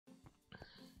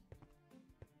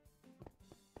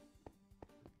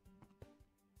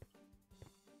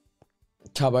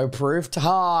turbo-proofed?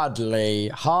 Hardly.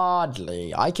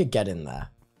 Hardly. I could get in there.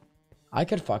 I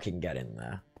could fucking get in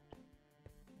there.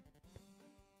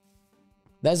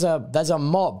 There's a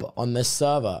mob on this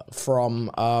server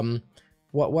from,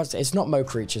 it's not Mo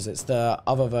Creatures, it's the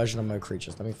other version of Mo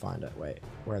Creatures. Let me find it. Wait,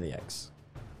 where are the eggs?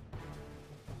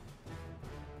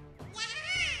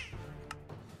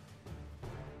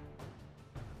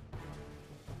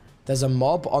 There's a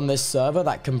mob on this server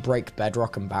that can break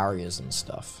bedrock and barriers and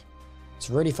stuff. It's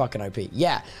really fucking OP.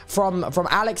 Yeah, from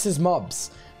Alex's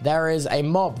mobs, there is a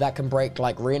mob that can break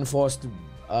like reinforced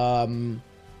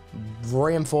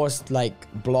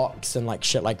like blocks and like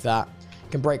shit like that.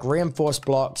 It can break reinforced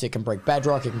blocks, it can break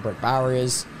bedrock, it can break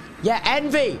barriers. Yeah,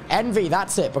 Envy,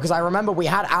 that's it. Because I remember we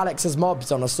had Alex's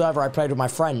mobs on a server I played with my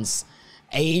friends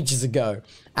ages ago,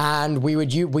 and we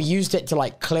used it to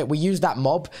like clear. We used that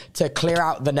mob to clear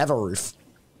out the nether roof.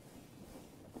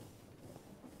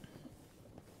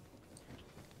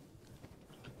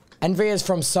 Envy is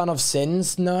from Son of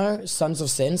Sins. No, Sons of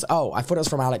Sins. Oh, I thought it was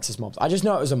from Alex's mobs. I just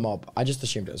know it was a mob. I just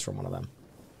assumed it was from one of them.